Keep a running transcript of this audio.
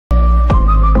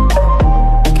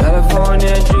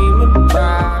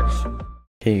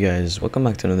Hey guys, welcome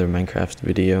back to another Minecraft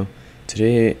video.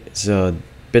 Today is a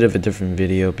bit of a different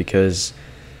video because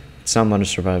it's not modern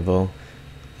survival.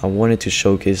 I wanted to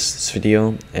showcase this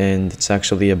video and it's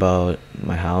actually about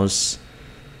my house,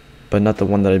 but not the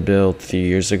one that I built 3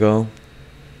 years ago.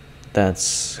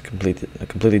 That's a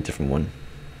completely different one.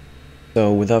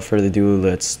 So without further ado,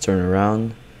 let's turn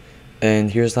around and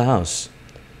here's the house.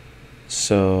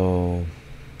 So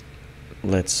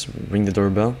let's ring the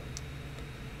doorbell.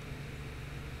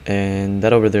 And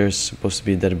that over there is supposed to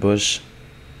be a dead bush.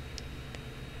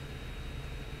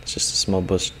 It's just a small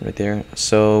bush right there.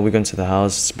 So we go into the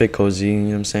house. It's a bit cozy, you know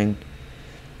what I'm saying?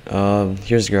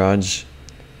 Here's the garage.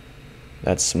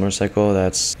 That's a motorcycle.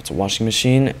 That's a washing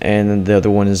machine. And then the other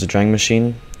one is a drying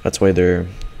machine. That's why they're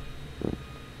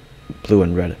blue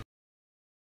and red.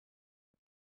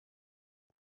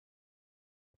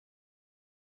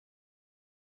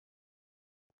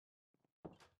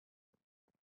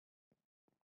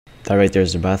 That right there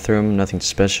is the bathroom. Nothing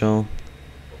special.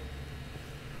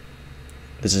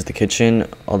 This is the kitchen,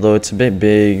 although it's a bit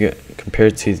big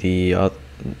compared to the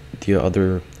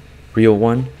other real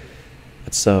one.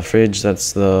 It's a fridge,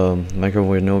 that's the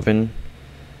microwave oven,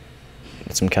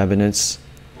 some cabinets,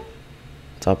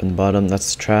 top and bottom,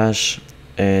 that's the trash,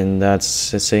 and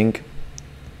that's a sink.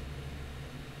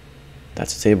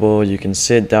 That's a table, you can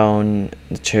sit down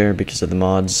in the chair because of the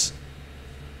mods.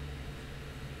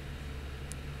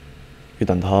 Go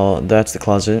down the hall, that's the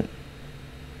closet.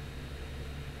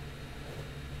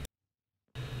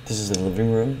 This is the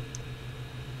living room.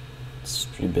 It's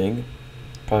pretty big.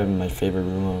 Probably my favorite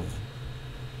room of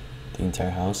the entire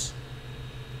house.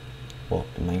 Well,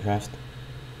 in Minecraft.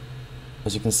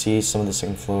 As you can see, some of the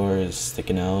second floor is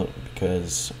sticking out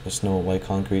because there's no white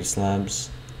concrete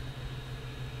slabs.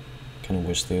 Kind of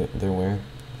wish there were.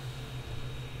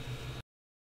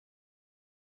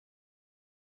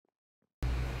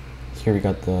 Here we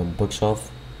got the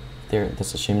bookshelf. There,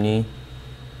 that's a chimney.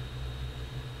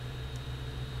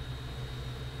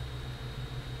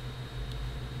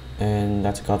 And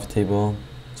that's a coffee table.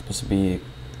 It's supposed to be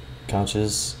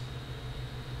couches.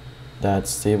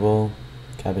 That's table,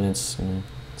 cabinets, and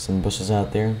some bushes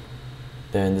out there.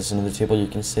 Then there's another table you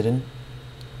can sit in.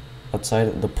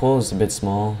 Outside, the pool is a bit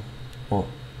small. Well,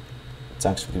 it's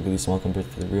actually really small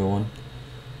compared to the real one.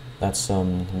 That's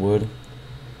some wood,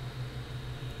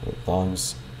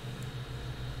 logs.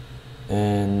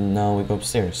 And now we go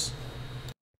upstairs.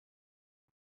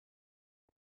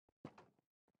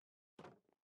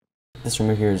 This room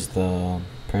right here is the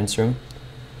parents' room.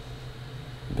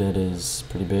 Bed is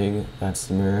pretty big. That's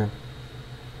the mirror.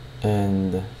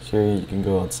 And here you can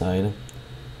go outside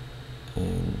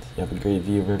and you have a great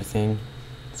view of everything.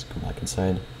 Let's go back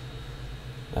inside.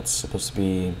 That's supposed to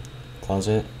be a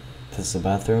closet. This is the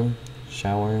bathroom,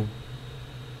 shower,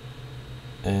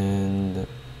 and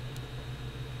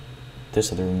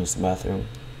this other room is the bathroom,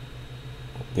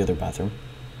 the other bathroom.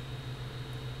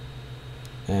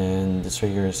 And this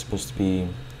right here is supposed to be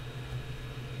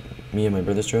me and my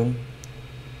brother's room.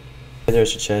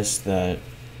 There's a chest that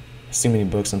has too many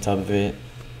books on top of it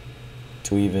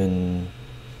to even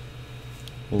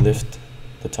lift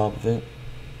the top of it.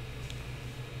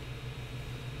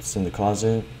 It's in the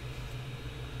closet.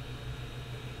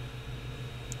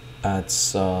 That's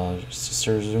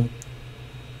sister's room,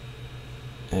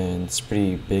 and it's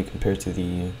pretty big compared to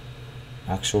the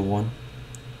actual one.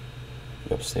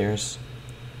 Go upstairs.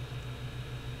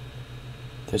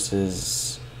 This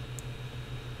is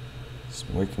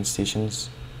some working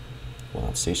stations. Well,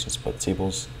 not stations, but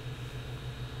tables.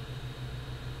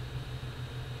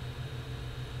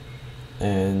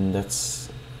 And that's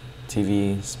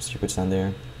TV, some secrets down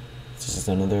there. This is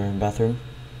another bathroom.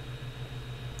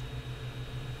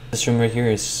 This room right here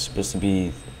is supposed to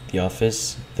be the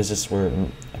office. This is where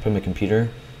I put my computer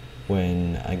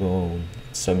when I go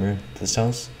summer to this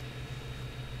house.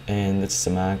 And this is the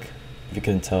Mac, if you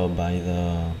couldn't tell by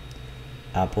the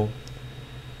Apple.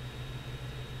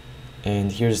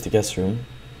 And here's the guest room.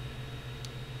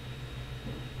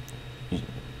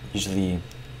 Usually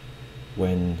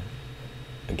when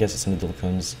a guest as an adult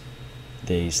comes,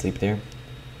 they sleep there.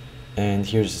 And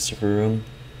here's the secret room.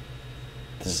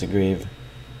 This is a grave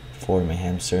for my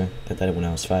hamster that died when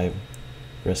I was 5.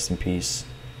 Rest in peace.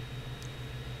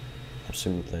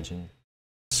 Absolute legend.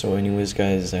 So anyways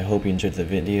guys, I hope you enjoyed the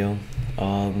video.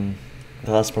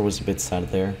 The last part was a bit sad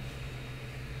there.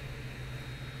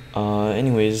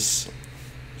 Anyways,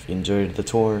 if you enjoyed the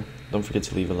tour, don't forget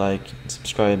to leave a like and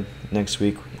subscribe. Next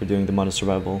week we're doing the modern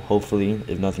survival, hopefully,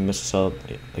 if nothing messes up,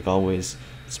 like always.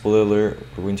 Spoiler alert,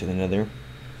 we're going to the nether.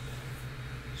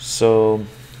 So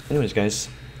anyways guys,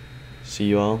 see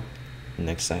you all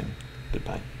next time.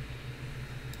 Goodbye.